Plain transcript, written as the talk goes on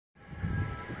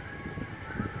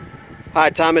Hi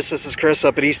Thomas, this is Chris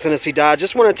up at East Tennessee Dodge.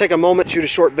 Just want to take a moment to shoot a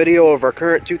short video of our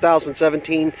current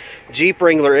 2017 Jeep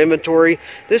Wrangler inventory.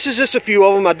 This is just a few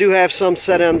of them. I do have some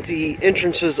set on the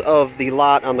entrances of the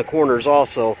lot on the corners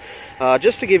also.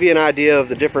 Just to give you an idea of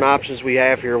the different options we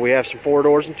have here. We have some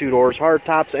 4-doors and 2-doors, hard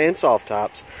tops and soft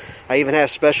tops. I even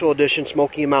have special edition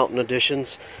Smoky Mountain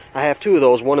editions. I have 2 of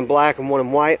those, one in black and one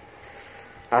in white.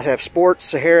 I have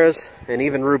Sports, Saharas, and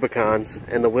even Rubicons,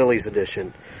 and the Willys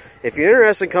edition. If you're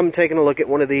interested in coming taking a look at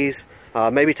one of these,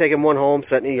 maybe taking one home,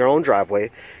 setting in your own driveway,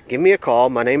 give me a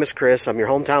call. My name is Chris. I'm your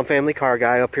hometown family car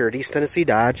guy up here at East Tennessee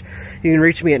Dodge. You can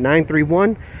reach me at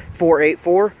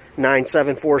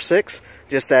 931-484-9746.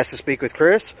 Just ask to speak with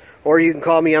Chris. Or you can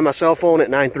call me on my cell phone at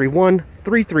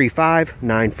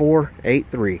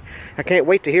 931-335-9483. I can't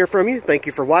wait to hear from you. Thank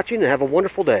you for watching and have a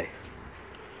wonderful day.